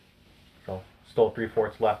 So still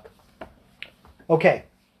 3/4 left. Okay.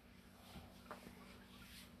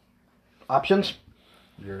 Options?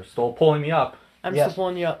 You're still pulling me up. I'm Yes. still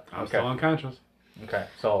pulling you up. I'm Okay. still unconscious. Okay.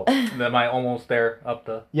 So am I almost there up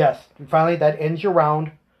the? Yes. And finally, that ends your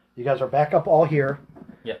round. You guys are back up all here.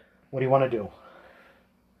 Yep. What do you want to do?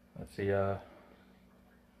 Let's see.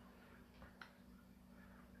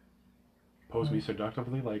 Pose me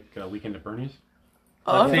seductively like Weekend at Bernie's.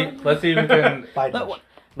 Let's see if we can. Biden's. Let-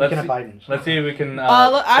 Let's Weekend see, at Biden's. let's see if we can.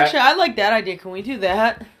 Actually, I like that idea. Can we do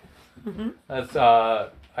that? Let's.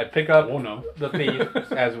 I pick up Oh no. the thief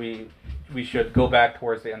as we should go back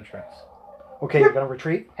towards the entrance. Okay, you're going to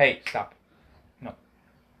retreat? Hey, stop!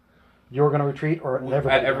 You're going to retreat, or everybody?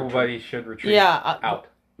 gonna Everybody should retreat. Yeah, out.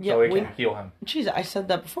 yeah, So we we- can heal him. Jeez, I said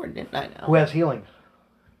that before, didn't I? retreat? Now. Who has healing?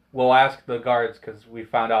 We'll ask the guards because we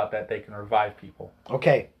found out that they can revive people.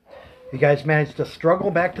 Okay. You guys managed to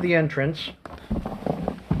struggle back to the entrance.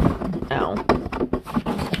 Ow.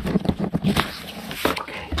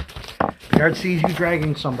 The guard sees you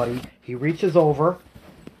dragging somebody. He reaches over.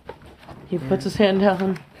 He puts his hand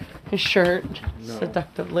down his shirt No.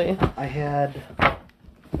 seductively. I had...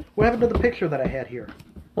 What happened to the picture that I had here?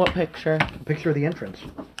 What picture? The picture of the entrance.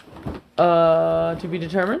 To be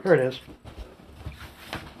determined? Here it is.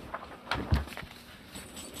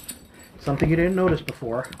 Something you didn't notice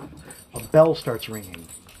before. A bell starts ringing.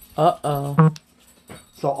 Uh-oh.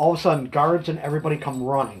 So all of a sudden, guards and everybody come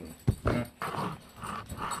running.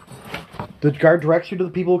 The guard directs you to the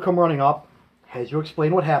people who come running up. Has you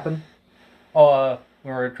explain what happened. We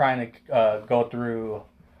were trying to go through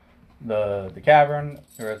the cavern.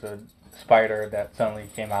 There was a spider that suddenly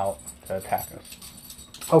came out to attack us.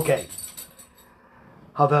 Okay.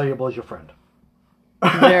 How valuable is your friend?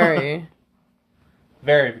 Very.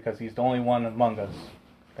 Very, because he's the only one among us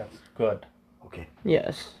that's good. Okay.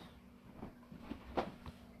 Yes.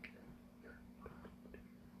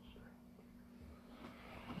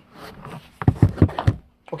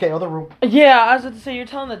 Okay, other room. Yeah, I was about to say, you're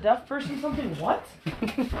telling the deaf person something? What?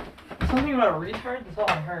 Something about a retard? That's all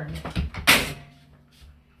I heard.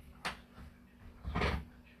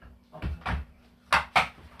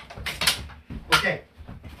 Okay.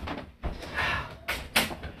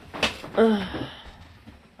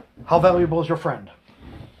 How valuable is your friend?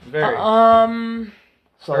 Very.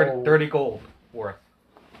 So 30 gold worth.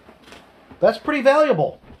 that's pretty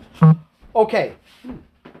valuable. Okay.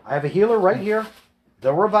 I have a healer right here.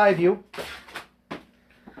 They'll revive you.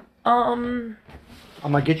 I'm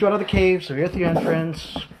gonna get you out of the cave, so you're at the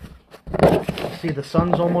entrance. See, the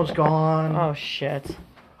sun's almost gone. Oh, shit.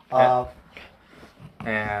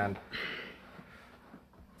 And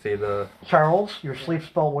see the Charles, your sleep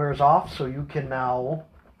spell wears off, so you can now...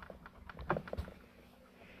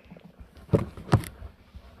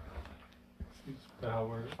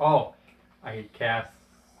 Oh, I could cast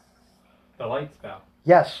the light spell.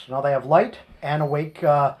 Yes, now they have light and awake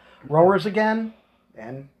rowers again,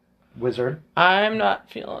 and wizard. I'm not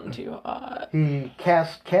feeling too hot. He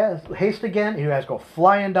casts haste again, and you guys go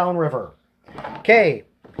flying down river. Okay,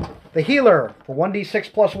 the healer for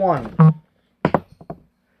 1d6 plus 1.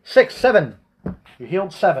 6, 7. You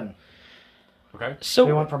healed 7. Okay. So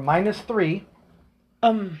you So, went from -3,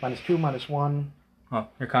 -2, -1. oh,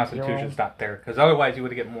 your constitution's 0. not there because otherwise you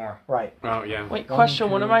would get more. Right. Oh, yeah. wait, 1, question,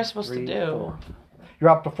 what 2, am I supposed 3, to do? 4. You're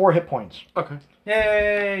up to 4 hit points. Okay.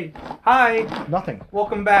 Yay! Hi, Nothing.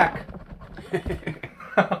 welcome back.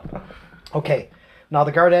 Okay. Now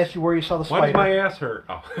the guard asked you where you saw the Why does spider. my ass hurt?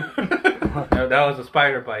 Oh. That was a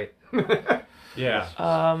spider bite. Yeah.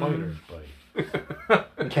 Spider's bite.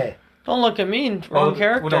 Okay. Don't look at me, wrong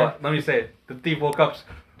character. No, let me say it. The thief woke up.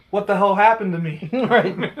 What the hell happened to me?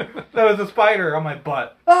 Right. That was a spider on my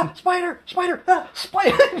butt. Ah, spider! Spider! Ah,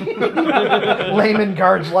 spider! Layman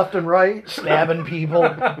guards left and right, stabbing people.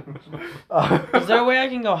 Is there a way I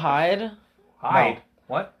can go hide? Hide. No.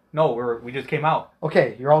 What? No, we just came out.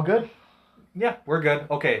 Okay, you're all good? Yeah, we're good.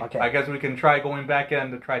 Okay. Okay. I guess we can try going back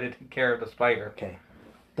in to try to take care of the spider. Okay.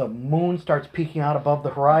 The moon starts peeking out above the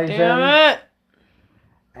horizon. Damn it!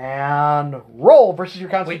 And roll versus your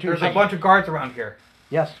Wait, constitution. there's a bunch of guards around here.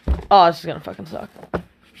 Yes. Oh, this is gonna fucking suck.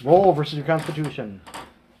 Roll versus your constitution.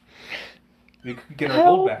 We could get our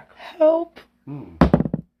gold back. Help.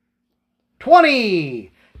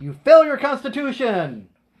 20! You fail your constitution!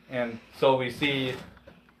 And so we see,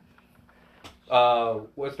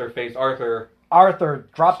 what's their face? Arthur. Arthur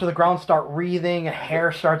drop to the ground, start wreathing, and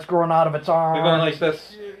hair starts growing out of its arms. They're going like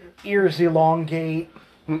this. Ears elongate.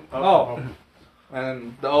 Oh.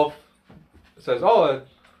 And the elf says, oh,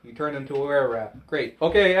 you turned into a were rat. Great.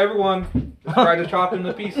 Okay, everyone, let's try to chop him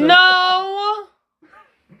to pieces. No!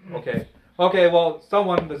 Okay. Okay, well,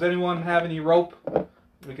 does anyone have any rope?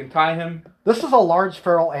 We can tie him. This is a large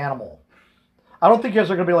feral animal. I don't think you guys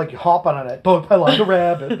are going to be like hopping on it. Don't I like a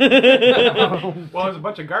rabbit? Well, there's a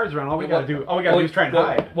bunch of guards around. All we gotta do is try and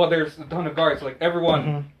hide. Well, there's a ton of guards. Like,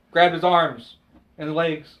 everyone, grab his arms and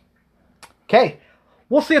legs. Okay,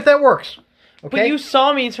 we'll see if that works. Okay, But you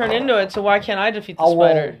saw me turn into it, so why can't I defeat the I'll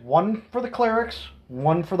spider? roll 1 for the clerics,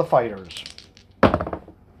 1 for the fighters.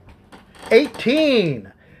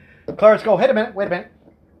 18! Clerics go, wait a minute.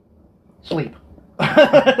 Sleep.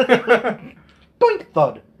 Doink,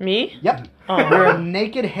 thud. Me? Yep. Oh. Your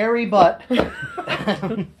naked, hairy butt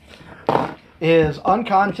is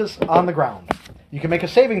unconscious on the ground. You can make a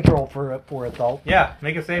saving throw for it though. Yeah,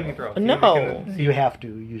 make a saving throw. See if No. we can- You have to,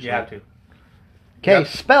 usually. You have to. Okay, Yep.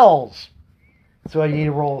 spells. So you need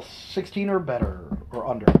to roll 16 or better, or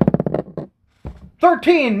under.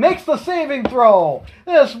 13 makes the saving throw.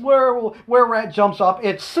 This where rat jumps up.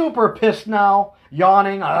 It's super pissed now,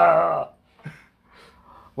 yawning.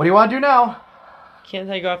 What do you want to do now? Can't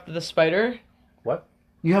I go after the spider? What?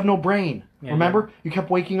 You have no brain. Yeah, Remember? You kept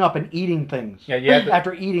waking up and eating things. Yeah, you have to-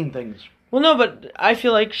 After eating things. Well, no, but I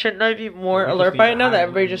feel like shouldn't I be more We just alert need by to now that hide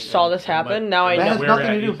everybody and- just saw this happen? Now I That know. has Where nothing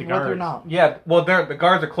at to do eat with the whether or guards. not. Yeah, well, the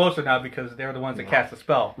guards are closer now because they're the ones that cast the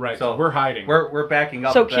spell. Right, So so we're hiding. we're backing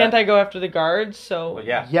up. So with can't that. I go after the guards? So Well,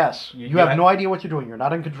 yeah. Yes. You You have had- no idea what you're doing. You're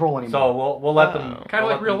not in control anymore. So we'll let them. Kind of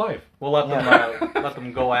we'll like real life. We'll let them let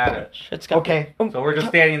them go at it. shit's got. Okay. So we're just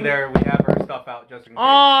standing there. We have our stuff out just in case.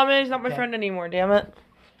 Oh man, he's not my Okay. friend anymore. Damn it.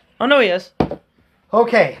 Oh no, he is.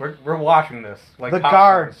 Okay. We're watching this. Like The popcorn.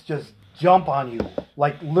 guards just jump on you.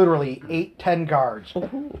 Like literally 8-10 guards.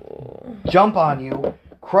 Ooh. Jump on you,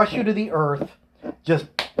 crush you to the earth, just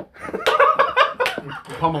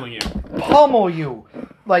Pummeling you. pummel you.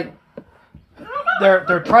 Like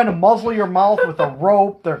they're trying to muzzle your mouth with a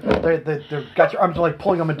rope. They've got your arms like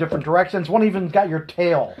pulling them in different directions. One even got your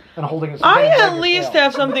tail and holding it. I at least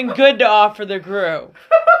have something good to offer the group.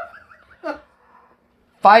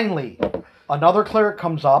 Finally, another cleric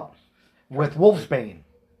comes up with Wolfsbane.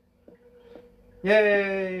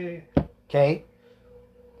 Yay! Okay?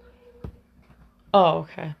 Oh,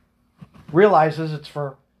 okay. Realizes it's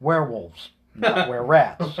for werewolves, not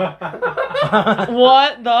were-rats.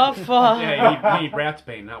 What the fuck? Yeah, you need rat's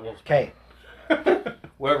bane, not wolf's bane. Okay.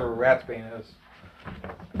 Whatever Ratsbane is.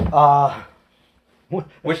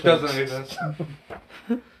 Which doesn't exist.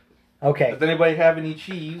 Okay. Does anybody have any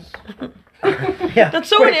cheese? Yeah. That's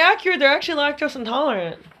so quick. inaccurate. They're actually lactose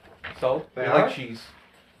intolerant. So, They they are? like cheese.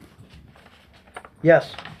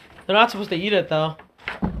 Yes. They're not supposed to eat it though.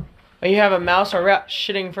 Or you have a mouse or rat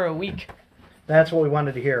shitting for a week. That's what we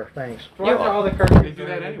wanted to hear. Thanks. Watch Yeah. all the cartoons. They do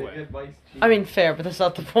that anyway. They advise cheese. I mean, fair, but that's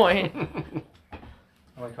not the point.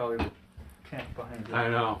 I like how they can't behind it. I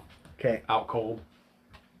know. Okay. Out cold.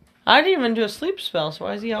 I didn't even do a sleep spell, so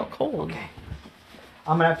why is he out cold? Okay.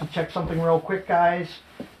 I'm gonna have to check something real quick, guys.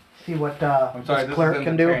 See what I'm sorry, this this cleric isn't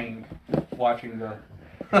can the do. train. Watching the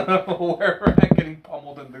where I'm getting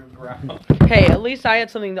pummeled into the ground. Hey, at least I had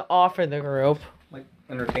something to offer the group. Like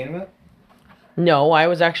entertainment. No, I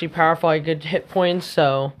was actually powerful. I had good hit points,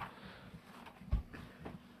 so.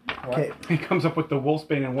 Okay. He comes up with the wolf's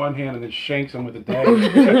bane in one hand and then shanks him with a dagger.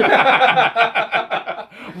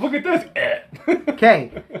 Look at this.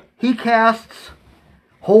 Okay. He casts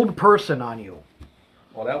Hold Person on you.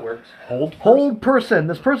 Well, that works. Hold Person.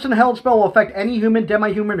 This person held spell will affect any human,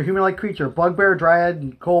 demi-human, or human-like creature. Bugbear,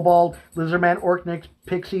 Dryad, Kobold, Lizardman, Orc, Nyx,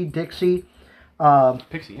 Pixie, Dixie.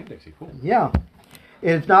 Pixie and Dixie, cool. Yeah.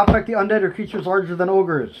 It does not affect the undead or creatures larger than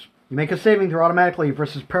ogres. You make a saving throw automatically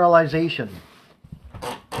versus paralyzation.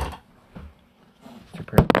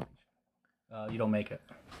 You don't make it.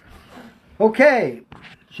 Okay.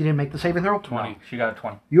 She didn't make the saving throw? 20. No, she got a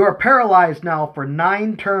 20. You are paralyzed now for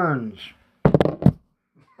 9 turns.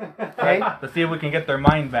 Okay? Let's see if we can get their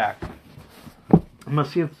mind back. I'm going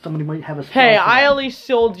to see if somebody might have a spell. Hey, for I that. at least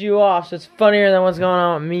sold you off, so it's funnier than what's going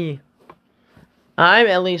on with me. I'm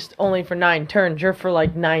at least only for 9 turns. You're for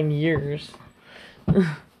like 9 years.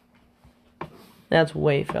 That's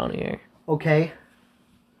way funnier. Okay.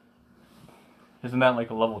 Isn't that like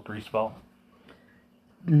a level 3 spell?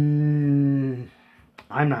 I'm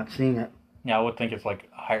not seeing it. Yeah, I would think it's like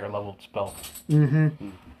a higher level spell. Mm-hmm.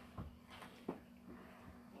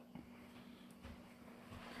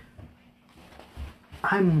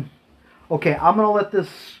 Okay, I'm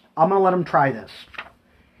gonna let him try this.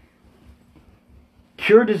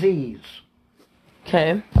 Cure disease.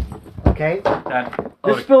 Okay. Okay?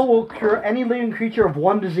 This spell will cure any living creature of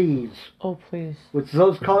one disease, Oh, please. such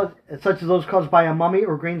as those caused by a mummy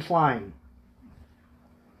or green slime.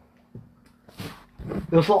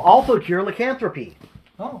 This will also cure lycanthropy.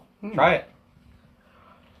 Oh, try it.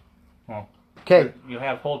 Well, Okay, you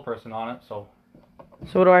have hold person on it, so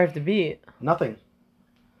So what do I have to beat? nothing.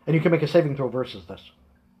 And you can make a saving throw versus this.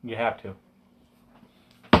 you have to.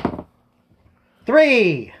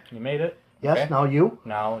 3! You made it. Yes, Okay. now you.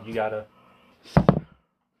 Now you gotta.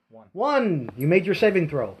 1! You made your saving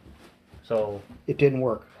throw. So It didn't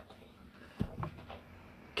work.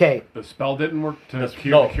 Okay. The spell didn't work. The Cure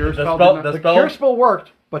spell- spell the did not- The spell- cure spell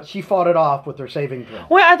worked, but she fought it off with her saving throw.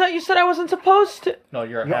 Wait, I thought you said I wasn't supposed to. no,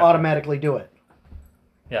 you're You half- automatically do it.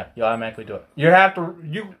 Yeah, you automatically do it. You have to.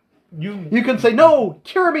 You. You can say, no,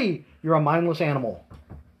 cure me! You're a mindless animal.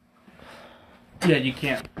 Yeah, you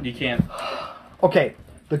can't. You can't. Okay,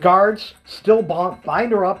 the guards still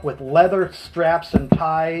bind her up with leather straps and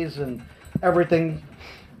ties and everything.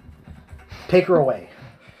 Take her away.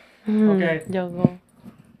 Okay. Jungle.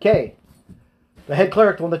 Okay. The head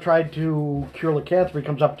cleric, the one that tried to cure lycanthropy,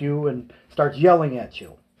 comes up to you and starts yelling at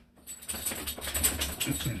you.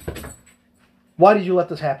 Why did you let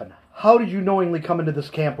this happen? How did you knowingly come into this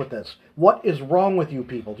camp with this? What is wrong with you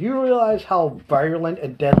people? Do you realize how virulent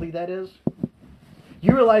and deadly that is?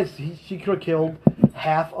 You realize she could have killed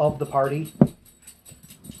half of the party?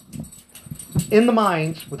 In the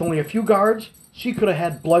mines, with only a few guards, she could have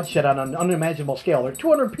had bloodshed on an unimaginable scale. There are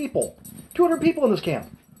 200 people. 200 people in this camp.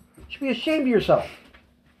 You should be ashamed of yourself.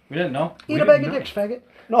 We didn't know. Eat a bag of dicks, faggot.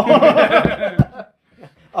 No.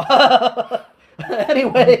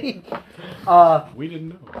 Anyway, We didn't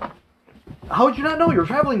know. how would you not know? You were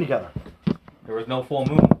traveling together. There was no full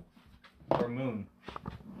moon. Or moon.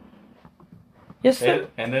 Yes, sir.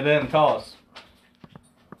 And they didn't tell us.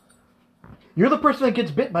 You're the person that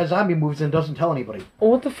gets bit by zombie moves and doesn't tell anybody.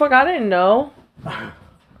 What the fuck? I didn't know.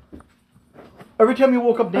 Every time you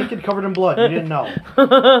woke up naked, covered in blood, you didn't know.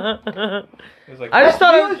 It was like, I just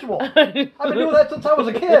thought I was. usual. I've been doing that since I was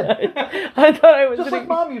a kid. I thought I was Just like hitting.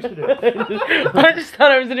 Mom used to do. I just thought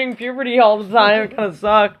I was hitting puberty all the time. It kind of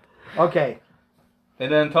sucked. Okay. they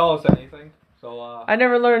didn't tell us anything. So, I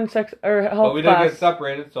never learned sex or health but we didn't class. get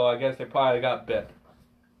separated, so I guess they probably got bit.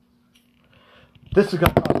 This is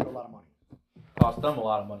going to cost you a lot of money. Cost them a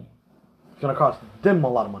lot of money. It's going to cost them a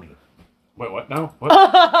lot of money. Wait, what? No? What?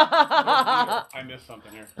 I missed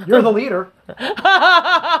something here. You're the leader.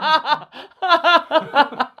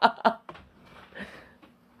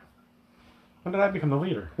 When did I become the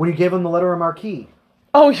leader? When you gave them the letter of marquee.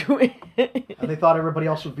 Oh, you. And they thought everybody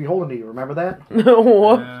else was beholden to you. Remember that?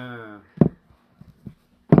 What?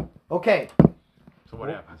 Okay. So what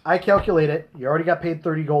happens? I calculate it. You already got paid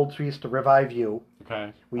 30 gold fees to revive you.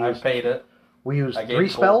 Okay. I paid it. We used I gave 3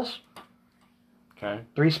 gold. spells. Okay.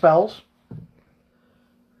 3 spells.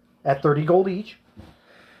 At 30 gold each.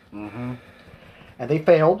 Mm-hmm. And they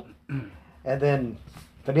failed. And then,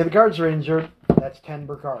 if any of the guards are injured, that's 10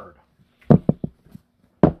 per card.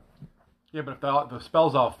 Yeah, but if the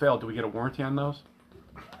spells all failed, do we get a warranty on those?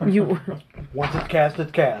 You. Once it's cast,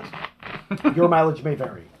 it's cast. Your mileage may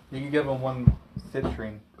vary. You can give them 1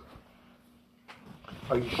 citrine.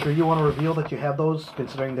 Are you sure you want to reveal that you have those,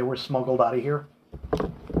 considering they were smuggled out of here?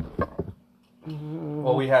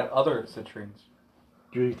 Well, we had other citrines.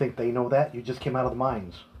 Do you think they know that? You just came out of the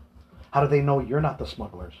mines. How do they know you're not the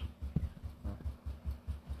smugglers?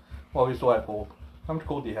 Well, we still have gold. How much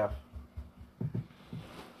gold do you have?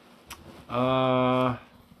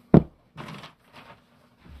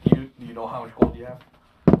 Do you know how much gold you have?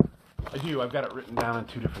 I do. I've got it written down in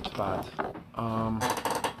 2 different spots.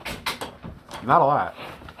 Not a lot.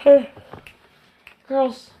 Hey,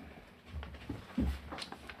 girls.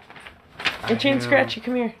 I Itchy and have- Scratchy,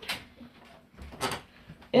 come here.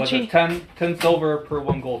 Was Itchy. it 10 silver per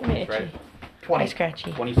 1 gold piece, Itchy. right? Hi, 20.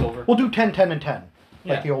 Scratchy. 20 silver. We'll do 10, 10, and 10, like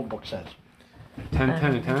Yeah. the old book says. 10,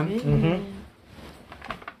 10, and 10? Mm-hmm.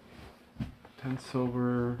 10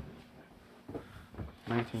 silver.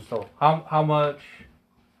 19. So, how much?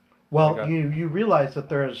 Well, Okay. you realize that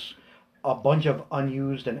there's a bunch of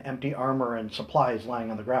unused and empty armor and supplies lying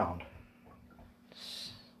on the ground.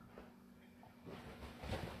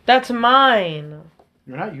 That's mine.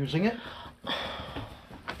 You're not using it.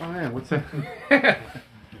 Oh man, what's that?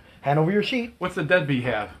 Hand over your sheet. What's the deadbeat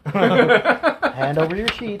have? Hand over your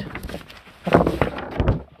sheet.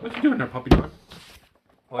 What you doing there, puppy dog?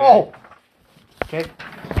 Oh! Okay.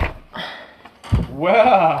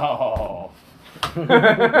 Wow.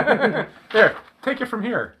 There, take it from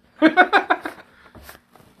here.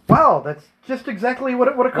 Wow, that's just exactly what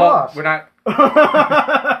it would have Well, cost. we're not.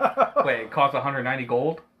 Wait, it costs 190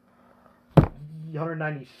 gold?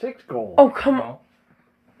 196 gold. Oh, come on. No.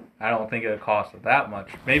 I don't think it costs that much.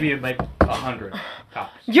 Maybe it make 100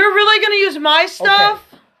 tops. You're really gonna use my stuff?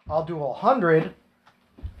 I'll do 100,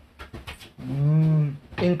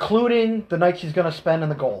 including the night she's going to spend in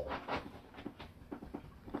the goal.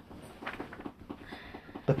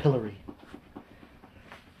 The pillory.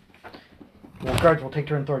 Well, guards will take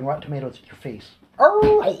turn throwing rotten tomatoes at your face.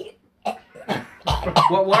 What?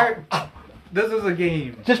 Why? This is a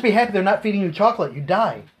game. Just be happy they're not feeding you chocolate. You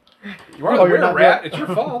die. You are Oh, the you're weird not rat. there. It's your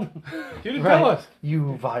fault. You didn't Right. tell us.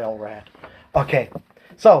 You vile rat. Okay.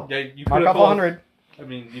 So, Yeah, you mark could off have told 100. us. I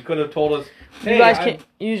mean, you could have told us. Hey, You guys can't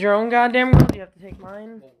use your own goddamn gold. You have to take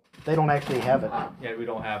mine. They don't actually have it. Yeah, we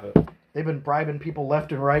don't have it. They've been bribing people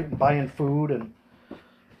left and right and buying food and,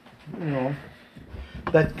 you know,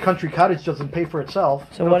 that country cottage doesn't pay for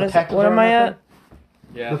itself. So You know what the is? taxes What are am on I that at?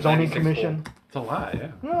 Yeah, thing? The zoning 96 commission. gold. It's a lie,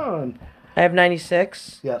 yeah. Oh, and- I have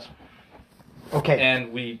 96. yes. Okay.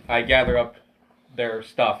 And I gather up their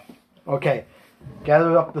stuff. Okay.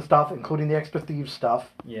 Gather up the stuff, including the extra thieves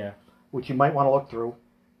stuff, Yeah. which you might want to look through.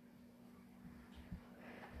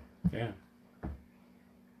 Yeah.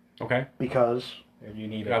 Okay. Because, If you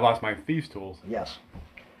need I it. lost my thieves' tools. yes.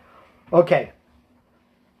 Okay.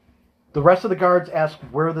 The rest of the guards ask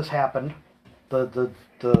where this happened. The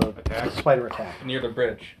Attack? spider attack. Near the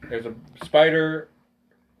bridge. There's a spider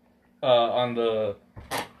on the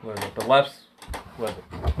what is it, the left.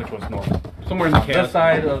 Which was north? Somewhere in the This chasm.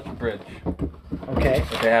 side of the bridge. Okay.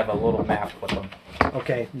 But they have a little map with them.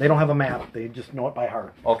 Okay. They don't have a map. They just know it by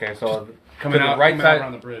heart. Okay, so Coming to the out, right coming out side,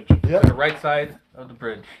 around the bridge. to Yep. the right side of the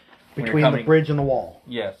bridge. When you're Between the coming- bridge and the wall.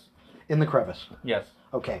 Yes. In the crevice. Yes.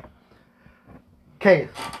 Okay. Okay.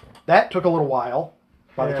 That took a little while.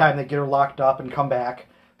 By the Yeah. time they get her locked up and come back,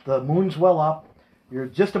 the moon's well up. You're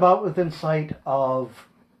just about within sight of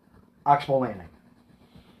Oxbow Landing.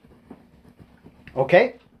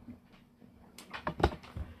 Okay?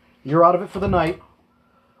 You're out of it for the night.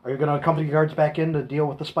 Are you going to accompany guards back in to deal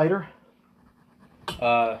with the spider?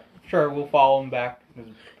 Sure, we'll follow him back. There's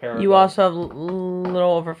a pair of You them. also have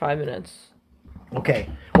little over 5 minutes. Okay.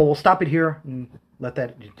 Well, we'll stop it here and let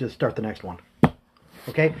that just start the next one.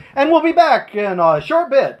 Okay? And we'll be back in a short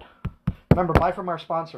bit. Remember, buy from our sponsor.